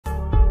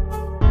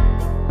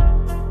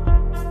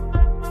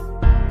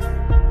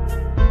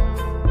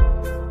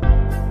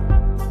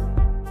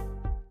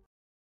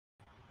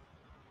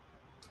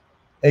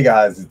Hey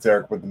guys, it's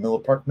Eric with the Miller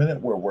Park Minute,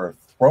 where we're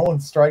throwing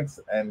strikes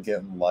and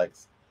getting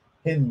likes,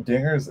 hitting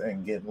dingers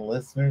and getting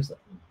listeners,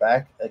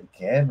 back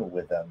again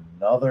with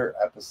another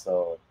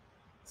episode.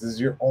 This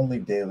is your only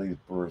daily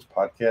Brewers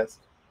podcast.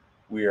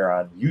 We are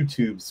on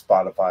YouTube,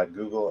 Spotify,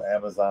 Google,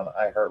 Amazon,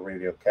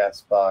 iHeartRadio,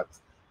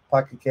 Castbox,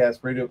 Pocket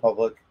Cast, Radio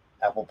Public,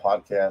 Apple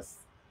Podcasts,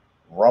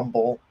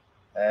 Rumble,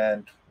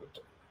 and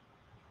Twitter.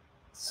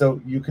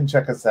 So you can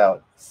check us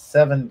out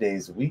 7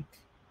 days a week.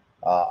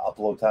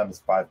 Upload time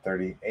is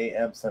 5:30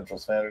 a.m. Central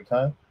Standard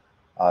Time.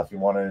 If you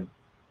want to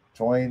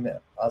join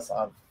us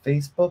on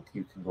Facebook,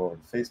 you can go over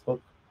to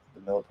Facebook, the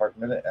Miller Park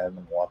Minute, and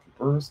the Milwaukee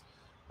Brewers.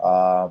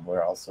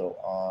 We're also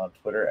on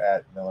Twitter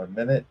at Miller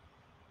Minute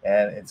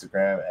and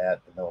Instagram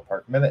at the Miller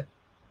Park Minute.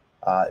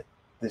 Uh,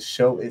 this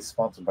show is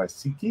sponsored by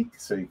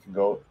SeatGeek, so you can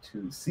go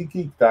to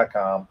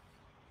SeatGeek.com.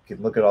 You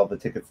can look at all the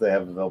tickets they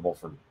have available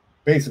for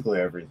basically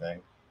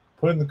everything.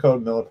 Put in the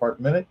code Miller Park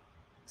Minute,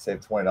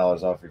 save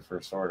 $20 off your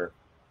first order.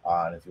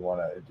 And if you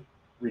want to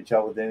reach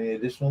out with any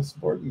additional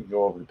support, you can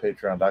go over to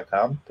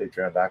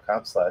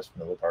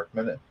patreon.com/Miller Park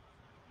Minute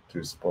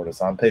to support us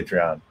on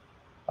Patreon.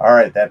 All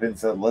right, that being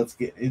said, let's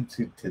get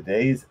into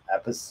today's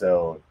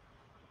episode.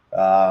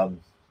 Another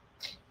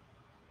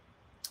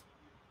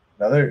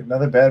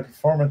bad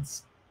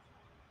performance,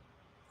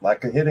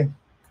 lack of hitting.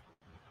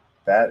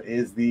 That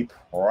is the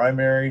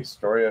primary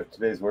story of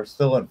today's. We're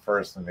still in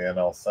first in the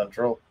NL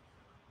Central.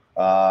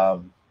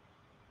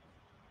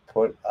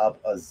 Put up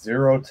a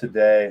 0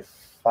 today,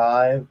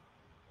 5-0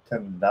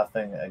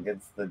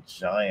 against the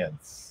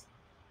Giants.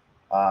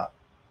 But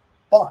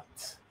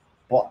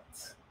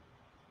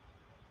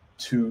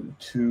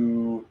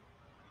to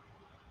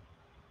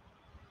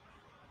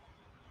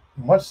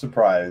much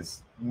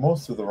surprise,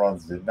 most of the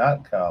runs did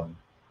not come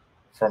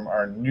from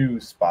our new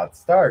spot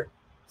start.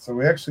 So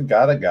we actually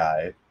got a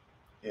guy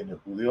in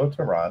Julio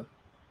Teheran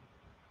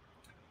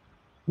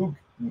who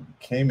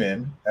came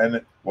in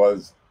and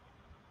was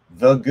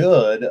the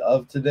good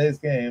of today's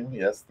game.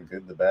 Yes, the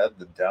good, the bad,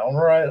 the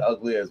downright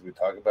ugly, as we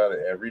talk about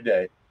it every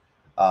day.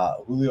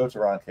 Julio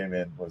Teheran came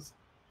in, was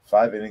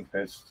 5 innings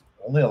pitched,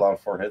 only allowed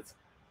 4 hits,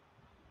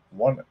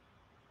 1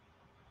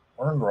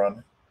 earned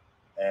run,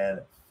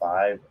 and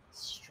 5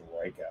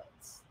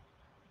 strikeouts.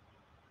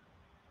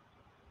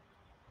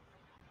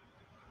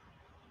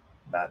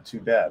 Not too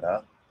bad,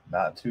 huh?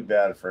 Not too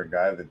bad for a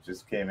guy that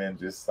just came in,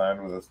 just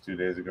signed with us 2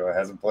 days ago,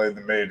 hasn't played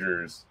the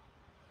majors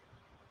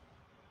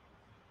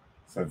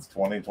since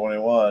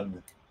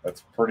 2021.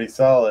 That's pretty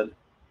solid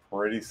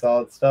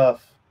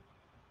stuff.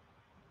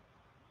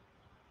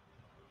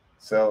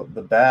 So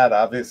the bad,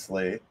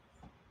 obviously,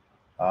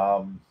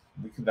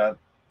 we could not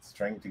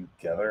string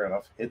together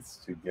enough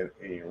hits to get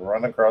a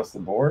run across the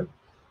board.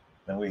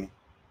 And the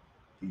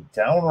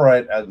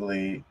downright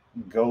ugly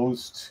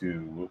goes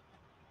to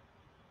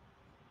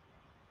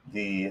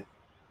the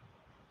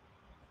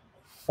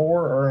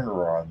 4 earned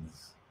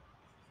runs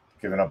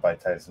given up by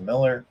Tyson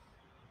Miller.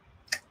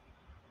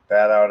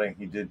 Bad outing.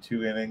 He did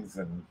 2 innings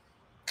and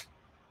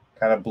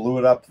kind of blew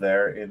it up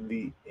there in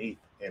the 8th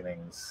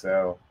inning.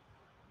 So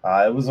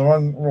it was a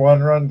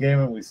one-run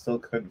game, and we still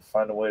couldn't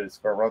find a way to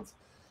score runs.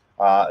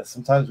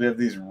 Sometimes we have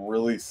these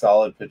really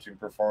solid pitching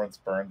performance.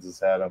 Burns has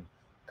had them.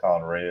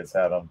 Colin Ray has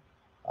had them.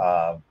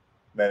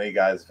 Many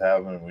guys have had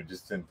them, and we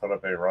just didn't put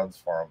up any runs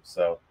for them.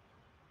 So,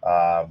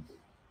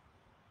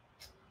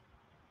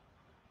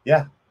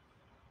 yeah,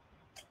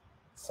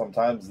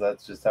 sometimes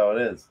that's just how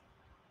it is.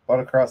 But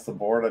across the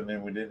board, I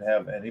mean, we didn't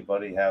have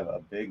anybody have a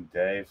big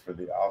day for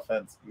the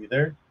offense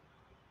either.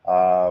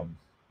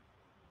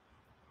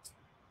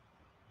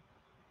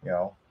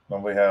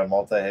 Nobody had a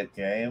multi-hit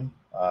game.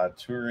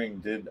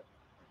 Turing did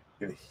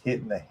get a hit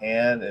in the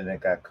hand, and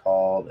it got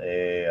called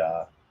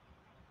a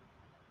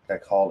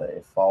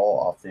foul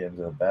off the end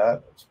of the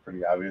bat. It's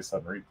pretty obvious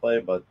on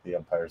replay, but the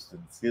umpires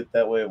didn't see it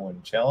that way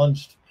when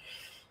challenged.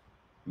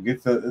 We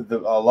get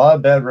a lot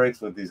of bad breaks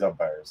with these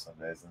umpires some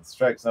days, and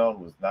strike zone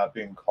was not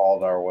being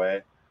called our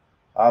way.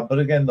 But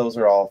again, those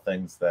are all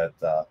things that,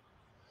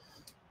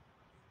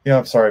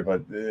 I'm sorry,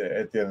 but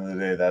at the end of the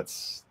day,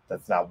 that's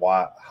not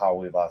how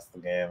we lost the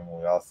game.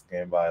 We lost the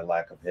game by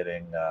lack of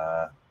hitting,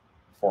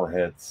 4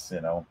 hits.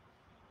 Just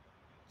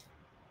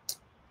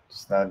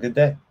not a good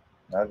day.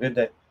 Not a good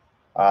day.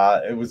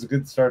 It was a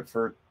good start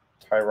for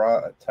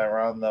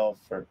Tyron though.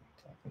 I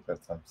think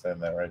I'm saying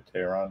that right.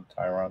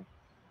 Tyron.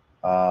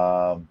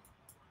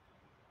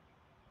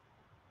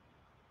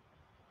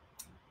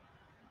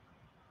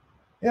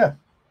 Yeah,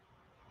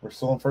 we're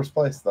still in first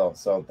place though,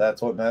 so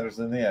that's what matters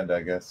in the end,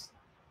 I guess.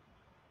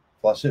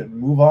 Flush it and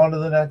move on to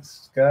the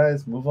next,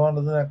 guys. Move on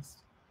to the next.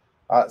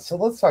 So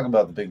let's talk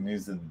about the big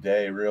news of the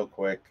day real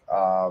quick.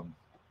 I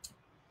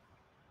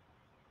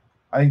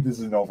think this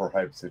is an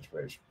overhyped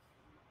situation.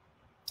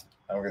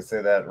 I'm going to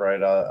say that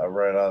right out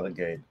of the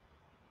gate.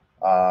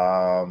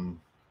 I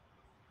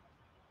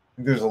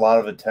think there's a lot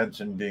of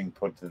attention being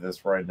put to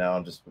this right now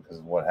just because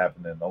of what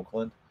happened in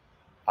Oakland.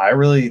 I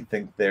really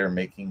think they're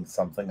making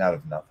something out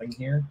of nothing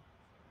here.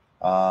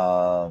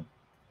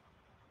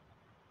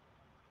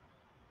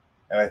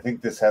 And I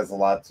think this has a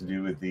lot to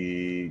do with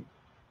the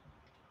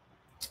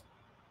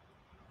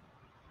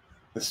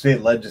the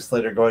state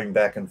legislator going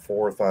back and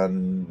forth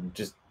on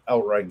just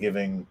outright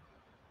giving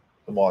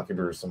the Milwaukee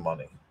Brewers some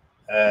money.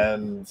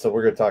 And so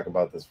we're going to talk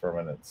about this for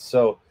a minute.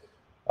 So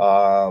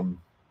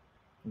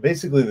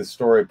basically the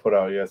story put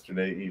out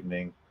yesterday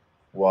evening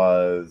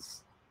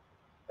was,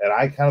 and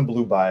I kind of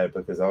blew by it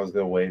because I was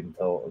going to wait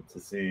until to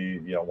see,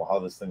 how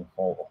this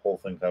whole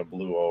thing kind of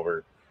blew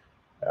over.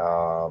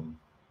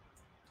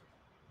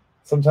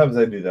 Sometimes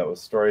I do that with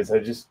stories. I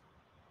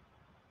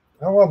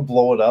don't want to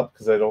blow it up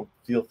because I don't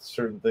feel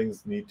certain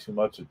things need too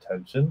much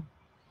attention.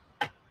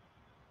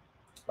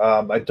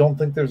 I don't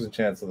think there's a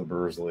chance of the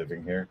Brewers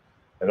leaving here.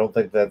 I don't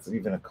think that's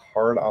even a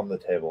card on the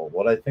table.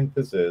 What I think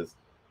this is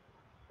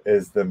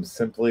them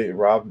simply,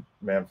 Rob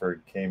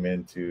Manfred came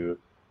in to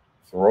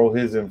throw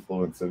his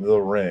influence into the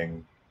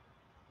ring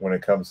when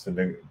it comes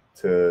to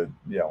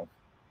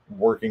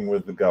working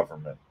with the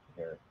government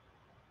here.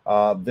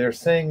 They're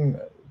saying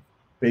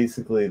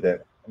basically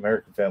that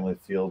American Family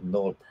Field,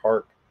 Miller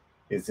Park,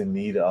 is in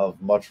need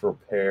of much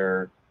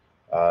repair.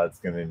 It's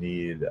going to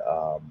need,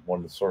 one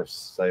of the sources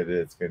cited,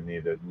 it's going to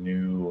need a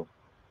new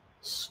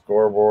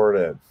scoreboard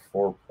at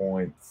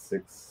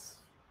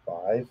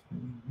 $4.65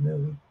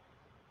 million.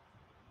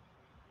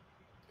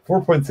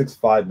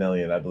 $4.65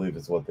 million, I believe,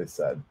 is what they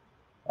said.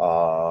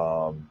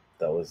 That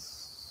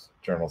was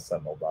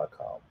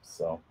journalsentinel.com.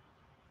 So,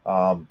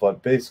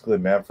 but basically,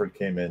 Manfred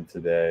came in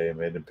today,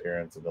 made an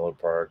appearance at Miller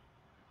Park,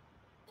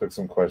 took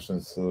some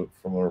questions from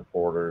the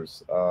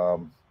reporters.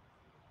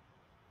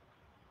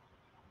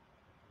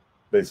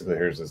 Basically,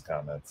 here's his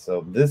comment.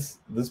 So this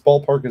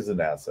ballpark is an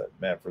asset,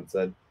 Manfred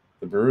said.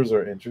 The Brewers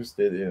are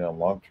interested in a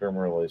long-term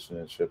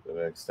relationship and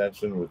an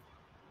extension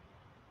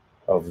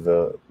of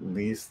the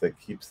lease that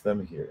keeps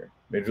them here.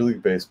 Major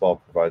League Baseball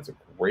provides a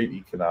great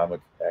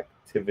economic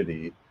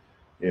activity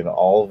in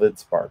all of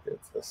its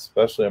markets,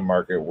 especially a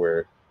market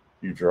where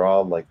you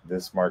draw like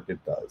this market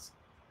does.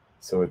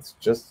 So it's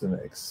just an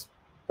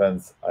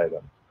expense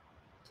item.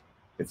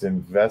 It's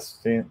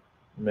investment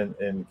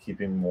in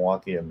keeping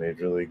Milwaukee a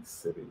major league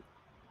city.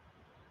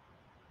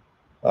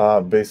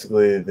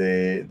 Basically,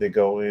 they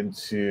go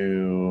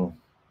into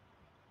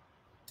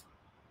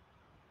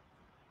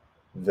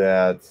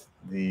that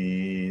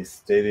the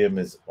stadium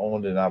is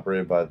owned and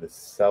operated by the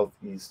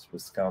Southeast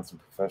Wisconsin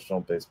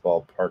Professional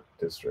Baseball Park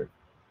District,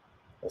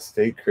 a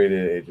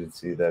state-created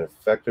agency that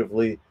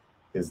effectively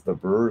is the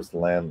Brewers'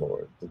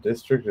 landlord. The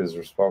district is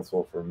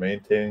responsible for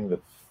maintaining the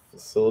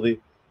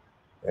facility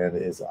and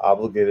is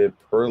obligated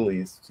per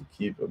lease to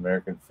keep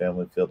American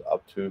Family Field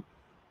up to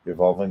the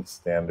evolving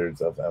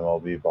standards of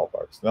MLB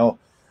ballparks. Now,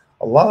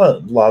 a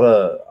lot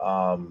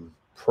of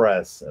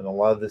press and a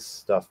lot of this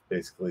stuff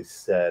basically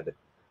said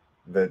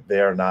that they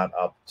are not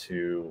up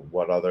to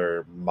what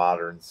other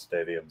modern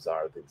stadiums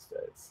are these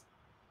days.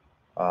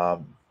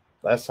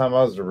 Last time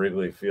I was to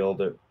Wrigley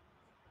Field, it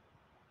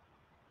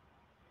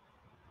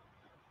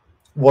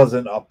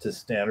wasn't up to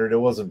standard. It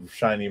wasn't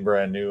shiny,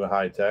 brand new,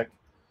 high tech.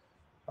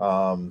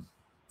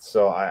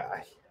 So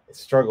I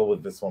struggle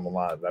with this one a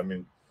lot. I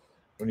mean,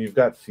 when you've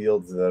got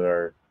fields that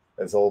are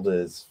as old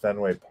as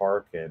Fenway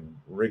Park and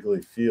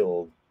Wrigley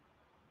Field,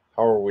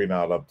 how are we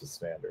not up to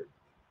standard?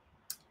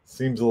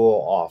 Seems a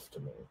little off to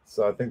me.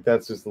 So I think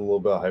that's just a little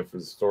bit of hype for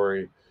the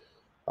story.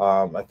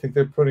 I think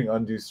they're putting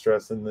undue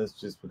stress in this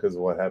just because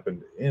of what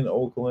happened in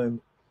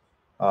Oakland.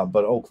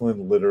 But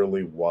Oakland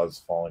literally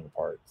was falling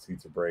apart.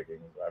 Seats are breaking.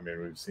 I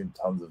mean, we've seen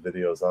tons of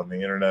videos on the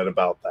internet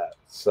about that.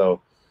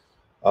 So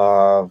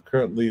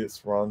currently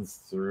this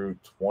runs through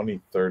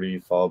 2030,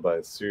 followed by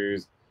a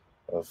series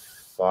of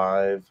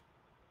 5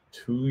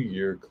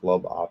 2-year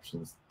club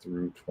options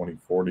through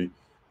 2040.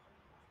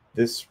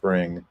 This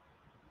spring,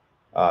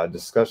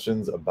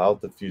 discussions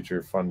about the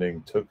future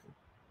funding took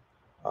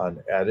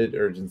on added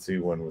urgency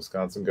when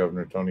Wisconsin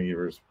Governor Tony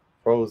Evers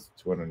proposed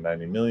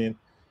 $290 million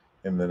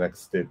in the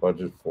next state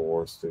budget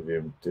for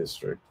Stadium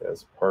District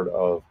as part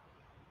of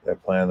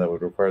that plan that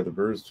would require the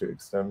Brewers to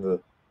extend the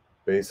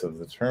base of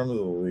the term of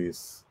the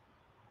lease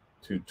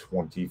to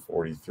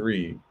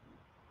 2043,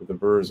 with the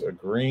Brewers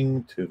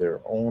agreeing to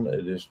their own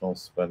additional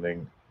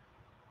spending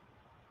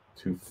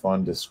to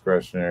fund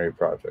discretionary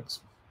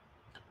projects.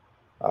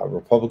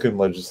 Republican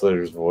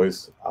legislators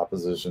voiced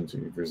opposition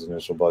to Evers'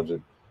 initial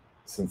budget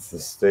since the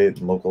state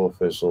and local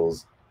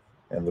officials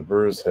and the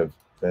Brewers have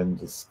been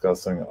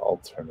discussing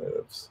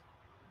alternatives.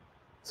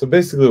 So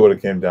basically what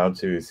it came down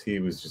to is he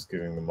was just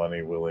giving the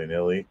money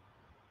willy-nilly.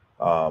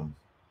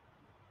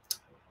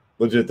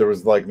 Legit, there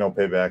was like no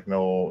payback,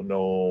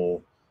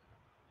 no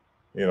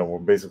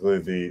basically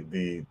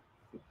the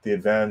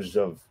advantage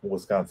of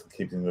Wisconsin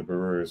keeping the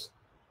Brewers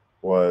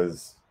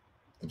was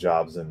the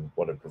jobs and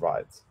what it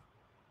provides.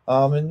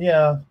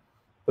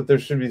 But there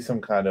should be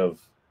some kind of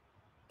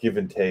give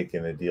and take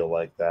in a deal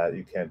like that.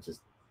 You can't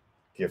just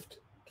gift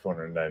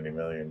 $290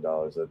 million.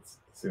 That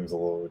seems a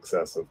little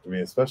excessive to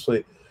me,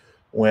 especially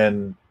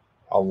when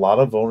a lot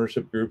of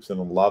ownership groups and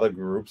a lot of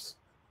groups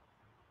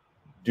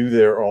do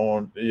their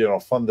own,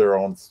 fund their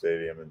own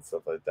stadium and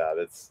stuff like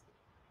that.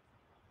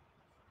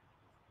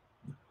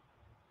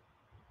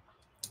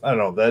 I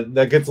don't know,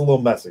 that gets a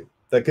little messy.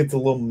 that gets a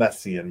little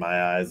messy in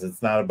my eyes.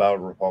 It's not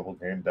about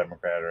Republican,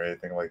 Democrat, or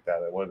anything like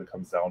that. What it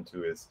comes down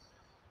to is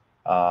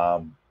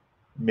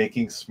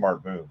making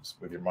smart moves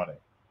with your money.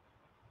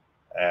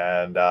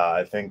 And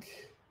I think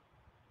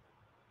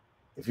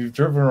if you've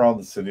driven around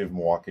the city of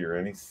Milwaukee or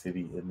any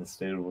city in the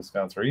state of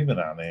Wisconsin, or even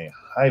on a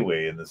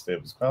highway in the state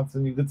of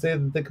Wisconsin, you could say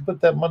that they could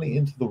put that money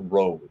into the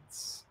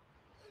roads.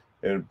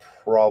 It would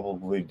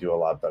probably do a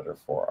lot better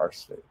for our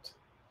state.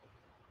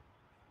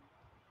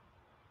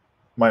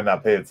 Might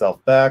not pay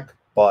itself back,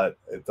 but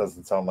it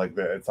doesn't sound like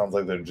that. It sounds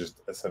like they're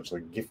just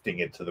essentially gifting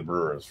it to the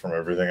Brewers from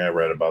everything I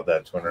read about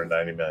that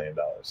 $290 million.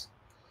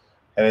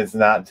 And it's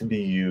not to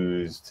be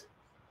used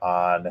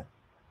on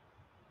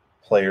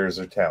players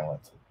or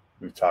talent.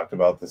 We've talked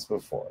about this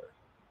before.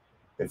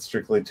 It's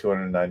strictly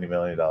 $290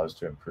 million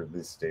to improve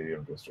the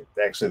stadium district.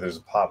 Actually, there's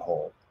a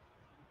pothole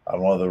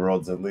on one of the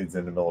roads that leads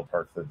into Miller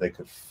Park that they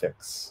could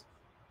fix.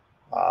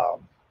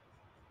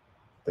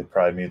 They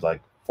probably need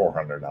like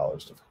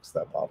 $400 to fix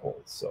that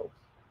pothole. So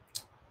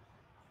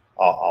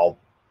I'll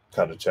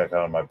cut a check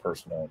out of my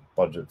personal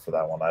budget for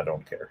that one. I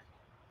don't care.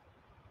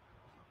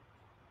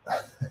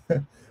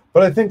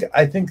 But I think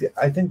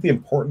the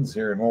importance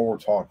here and what we're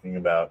talking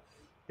about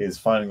is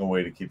finding a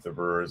way to keep the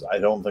Brewers. I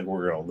don't think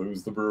we're going to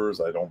lose the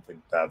Brewers. I don't think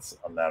that's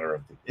a matter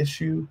of the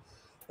issue.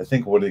 I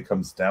think what it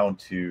comes down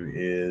to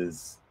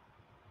is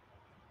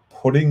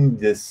putting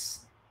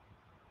this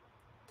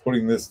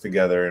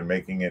together and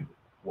making it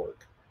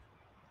work.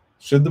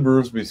 Should the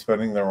Brewers be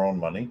spending their own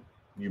money?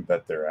 You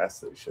bet their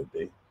ass they should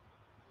be.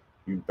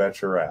 You bet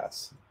your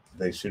ass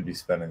they should be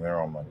spending their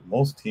own money.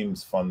 Most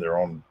teams fund their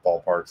own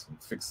ballparks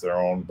and fix their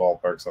own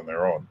ballparks on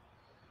their own.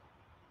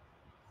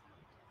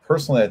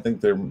 Personally, I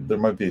think there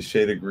might be a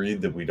shade of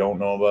greed that we don't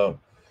know about.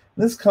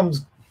 And this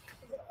comes,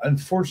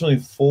 unfortunately,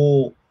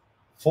 full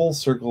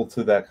circle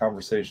to that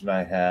conversation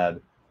I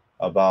had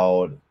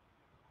about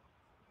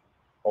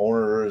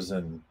owners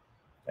and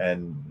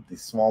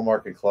these small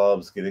market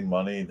clubs getting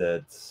money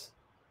that,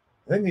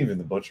 I think even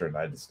the Butcher and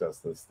I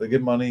discussed this. They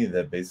get money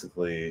that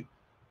basically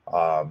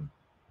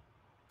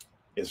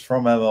is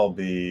from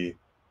MLB.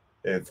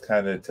 It's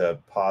kind of to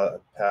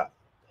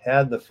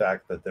pad the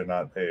fact that they're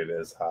not paid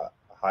as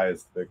high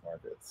as the big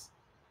markets.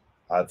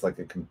 It's like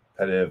a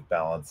competitive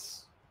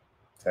balance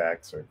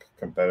tax or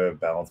competitive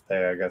balance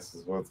pay, I guess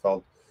is what it's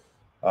called.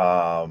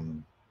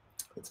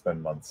 It's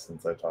been months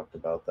since I talked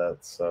about that,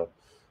 so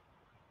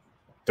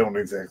don't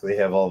exactly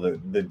have all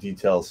the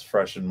details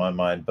fresh in my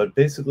mind. But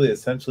basically,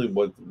 essentially,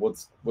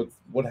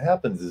 what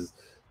happens is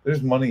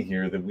there's money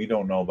here that we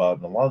don't know about,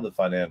 and a lot of the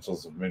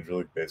financials of Major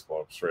League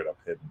Baseball are straight up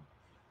hidden.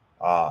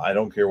 I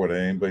don't care what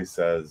anybody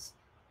says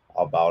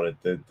about it,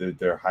 that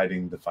they're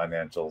hiding the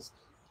financials.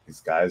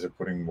 These guys are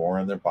putting more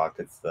in their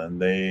pockets than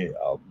they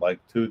like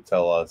to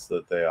tell us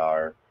that they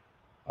are.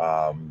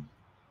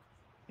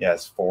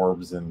 Yes,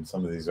 Forbes and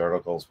some of these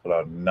articles put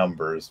out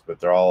numbers, but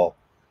they're all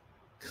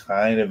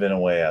kind of, in a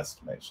way,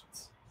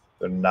 estimations.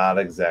 They're not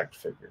exact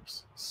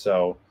figures.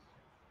 So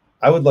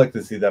I would like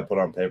to see that put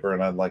on paper,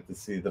 and I'd like to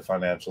see the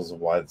financials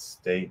of why the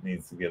state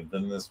needs to give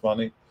them this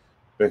money,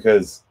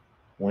 because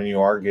when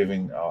you are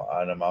giving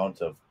an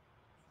amount of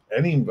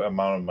any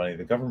amount of money,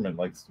 the government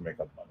likes to make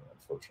up money,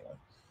 unfortunately.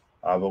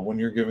 But when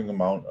you're giving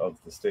amount of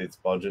the state's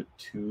budget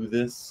to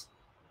this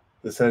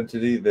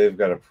entity, they've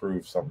got to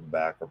prove something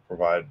back or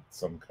provide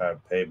some kind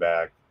of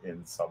payback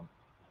in some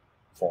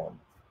form.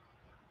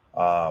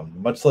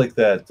 Much like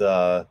that,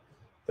 the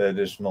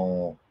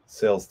additional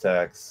sales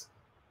tax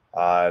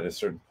at a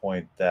certain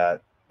point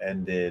that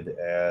ended,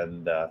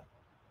 and that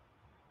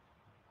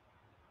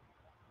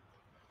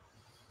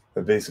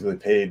basically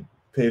paid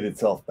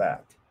itself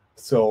back.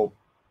 So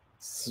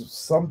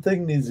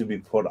something needs to be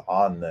put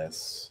on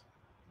this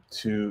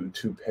to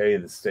pay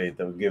the state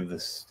that would give the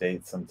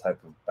state some type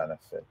of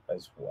benefit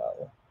as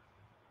well.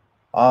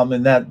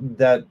 And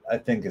that I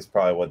think is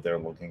probably what they're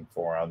looking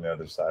for on the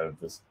other side of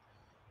this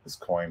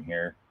coin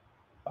here.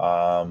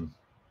 I'm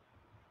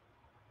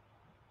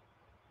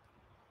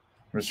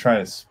just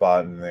trying to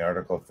spot in the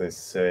article if they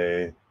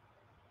say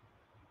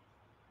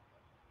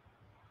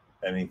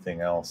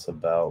anything else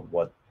about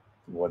what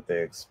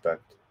they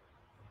expect.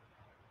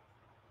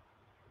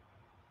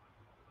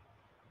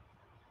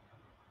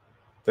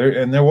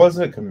 There was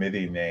a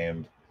committee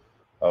named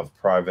of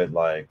private,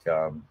 like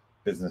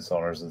business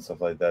owners and stuff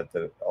like that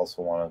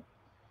also want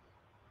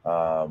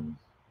to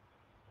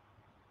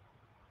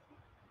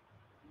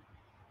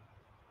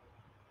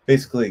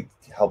basically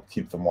help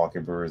keep the Milwaukee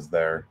Brewers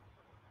there.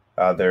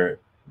 They're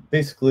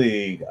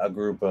basically a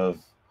group of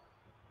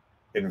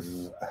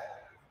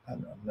not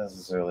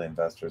necessarily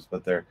investors,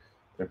 but they're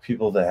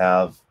people that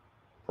have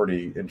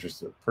pretty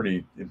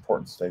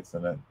important stakes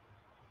in it.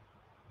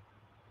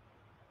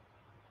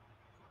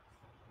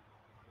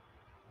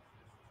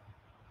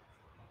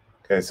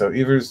 Okay, so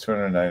Evers'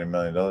 $290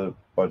 million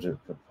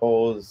budget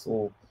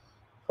proposal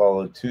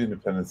followed two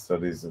independent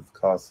studies of the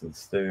cost of the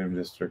stadium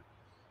district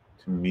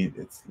to meet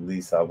its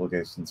lease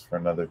obligations for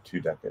another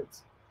 2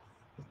 decades.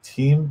 The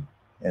team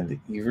and the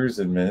Evers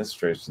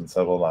administration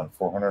settled on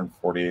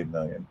 $448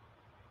 million,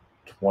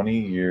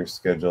 20-year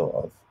schedule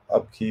of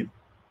upkeep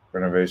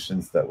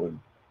renovations that would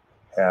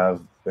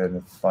have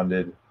been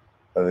funded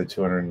by the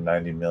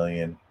 $290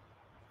 million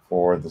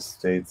for the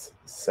state's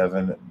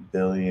 $7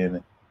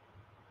 billion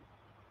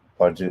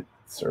budget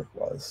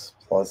surplus,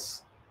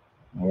 plus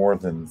more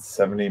than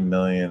 $70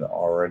 million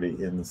already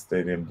in the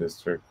stadium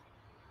district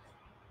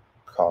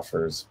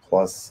coffers,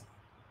 plus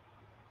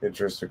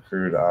interest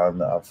accrued on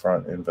the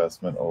upfront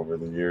investment over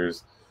the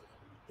years.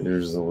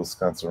 Leaders of the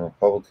Wisconsin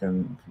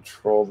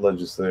Republican-controlled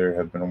legislature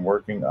have been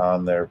working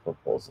on their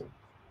proposal.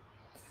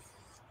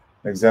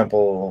 An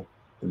example,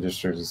 the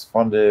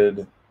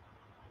district-funded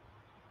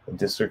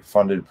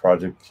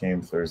project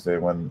came Thursday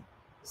when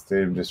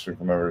stadium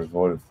district members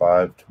voted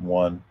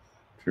 5-1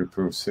 to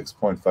approve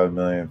 $6.5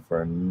 million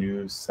for a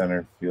new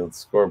center field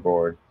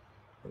scoreboard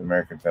at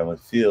American Family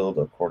Field,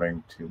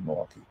 according to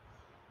Milwaukee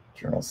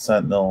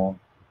Journal-Sentinel.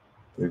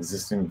 The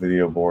existing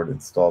video board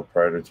installed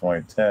prior to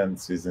 2010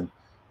 season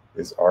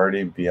is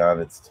already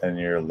beyond its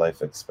 10-year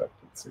life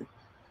expectancy.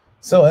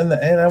 So, and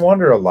I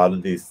wonder, a lot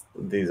of these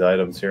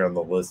items here on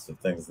the list of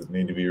things that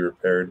need to be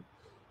repaired,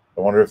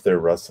 I wonder if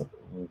they're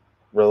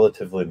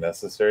relatively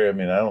necessary. I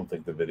mean, I don't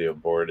think the video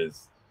board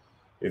is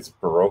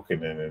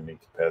broken in any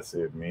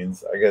capacity. It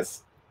means, I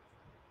guess,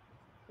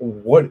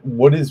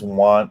 what is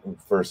want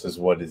versus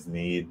what is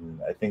need,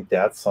 and I think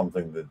that's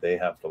something that they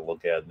have to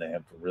look at, and they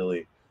have to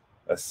really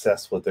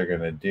assess what they're going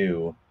to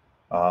do,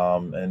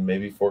 and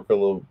maybe fork a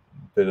little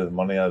bit of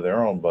money out of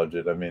their own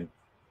budget. I mean,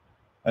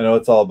 I know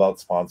it's all about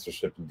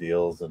sponsorship and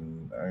deals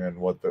and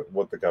what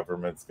the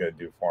government's going to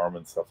do for them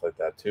and stuff like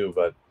that too,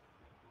 but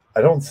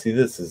I don't see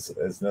this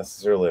as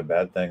necessarily a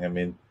bad thing. I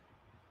mean,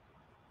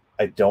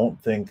 I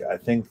think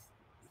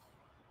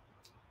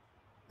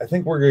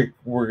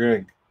we're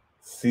gonna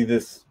see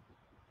this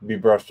be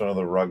brushed under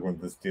the rug when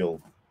this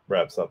deal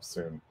wraps up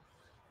soon.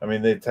 I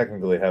mean, they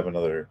technically have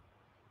another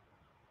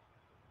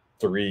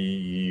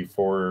 3,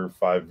 4,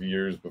 5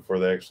 years before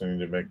they actually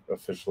need to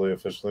officially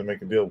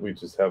make a deal. We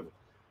just have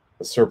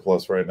a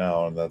surplus right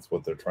now, and that's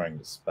what they're trying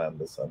to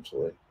spend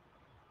essentially.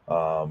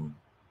 And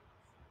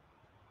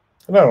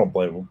I don't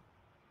blame them.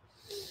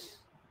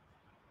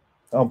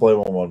 I don't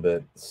blame them one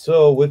bit.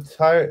 So with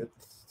I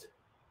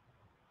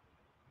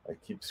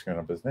keep screwing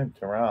up his name,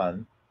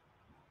 Tehran.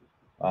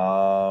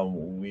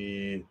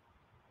 We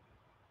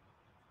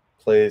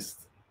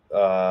placed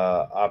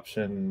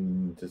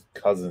option to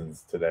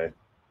Cousins today.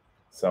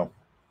 So,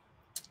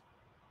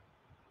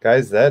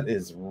 guys, that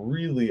is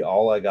really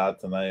all I got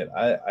tonight.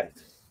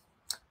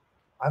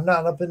 I'm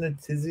not up in a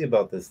tizzy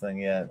about this thing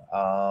yet.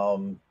 I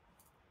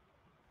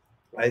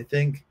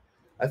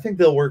think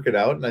they'll work it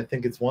out, and I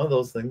think it's one of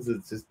those things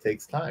that just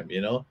takes time.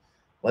 You know,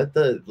 let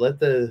them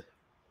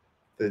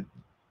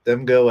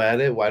go at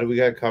it. Why do we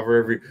got to cover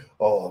every?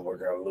 Oh, we're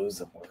gonna lose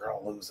them. We're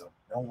gonna lose them.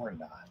 No, we're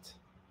not.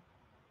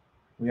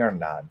 We are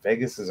not.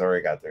 Vegas has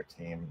already got their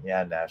team.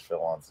 Yeah,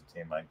 Nashville wants a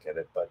team. I get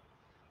it, but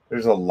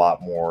there's a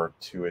lot more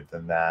to it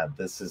than that.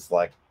 This is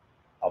like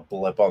a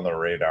blip on the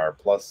radar.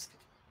 Plus,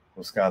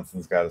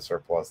 Wisconsin's got a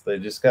surplus. They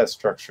just got to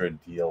structure a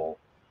deal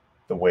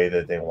the way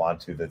that they want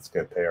to. That's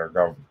going to pay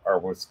our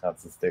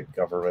Wisconsin state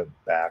government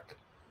back,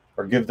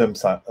 or give them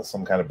some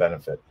kind of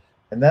benefit.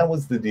 And that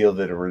was the deal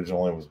that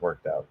originally was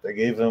worked out. They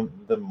gave them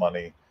the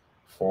money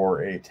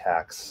for a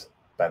tax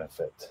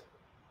benefit.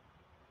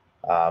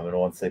 And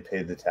once they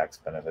paid the tax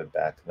benefit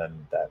back,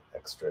 then that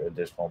extra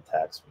additional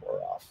tax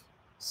wore off.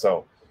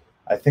 So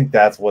I think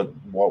that's what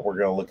we're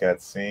going to look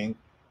at seeing.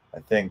 I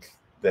think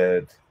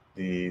that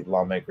the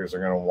lawmakers are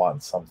going to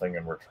want something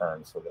in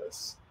return for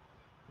this.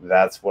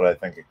 That's what I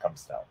think it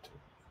comes down to.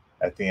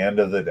 At the end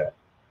of the day,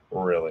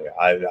 really,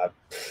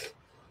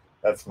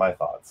 that's my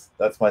thoughts.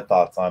 That's my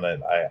thoughts on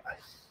it. I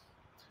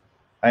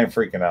am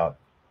freaking out.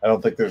 I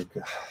don't think there's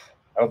greed.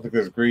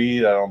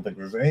 I don't think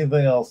there's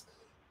anything else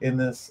in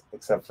this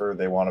except for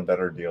they want a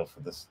better deal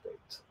for the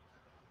state.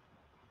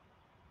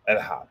 And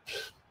how?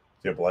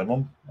 Do you blame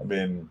them? I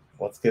mean,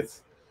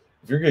 if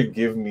you're going to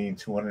give me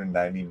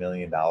 $290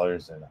 million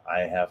and I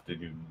have to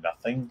do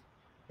nothing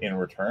in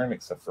return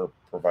except for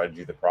provide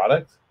you the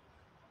product,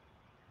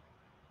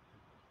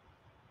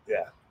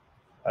 yeah.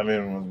 I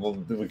mean,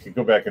 we could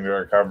go back into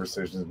our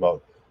conversations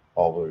about,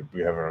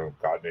 we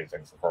haven't gotten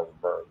anything from Corbin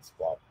Burns.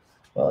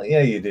 Well,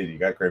 yeah, you did. You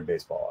got great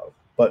baseball out.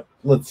 But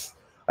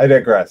I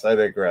digress. I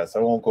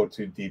won't go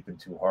too deep and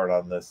too hard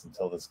on this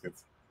until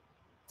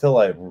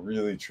I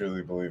really,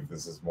 truly believe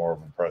this is more of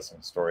a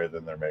pressing story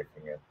than they're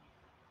making it.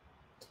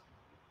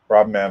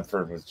 Rob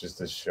Manfred was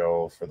just a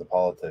show for the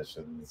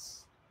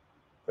politicians.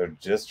 They're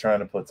just trying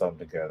to put something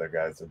together,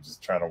 guys. They're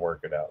just trying to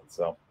work it out.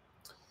 So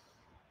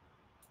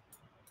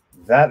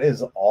that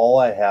is all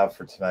I have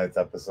for tonight's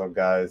episode,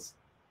 guys.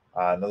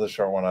 Another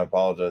short one. I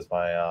apologize.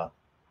 My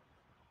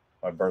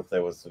birthday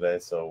was today,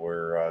 so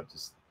we're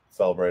just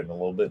celebrating a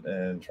little bit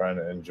and trying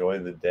to enjoy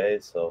the day.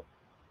 So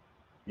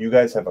you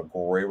guys have a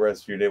great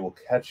rest of your day. We'll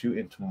catch you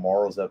in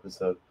tomorrow's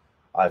episode.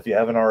 If you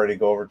haven't already,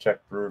 go over check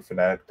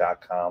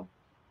brewerfanatic.com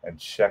and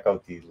check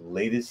out the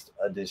latest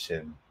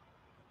edition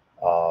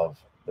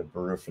of the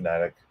Brewer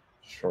Fanatic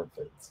short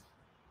vids.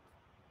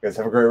 guys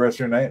have a great rest of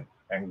your night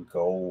and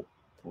go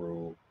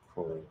Brew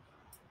Crew.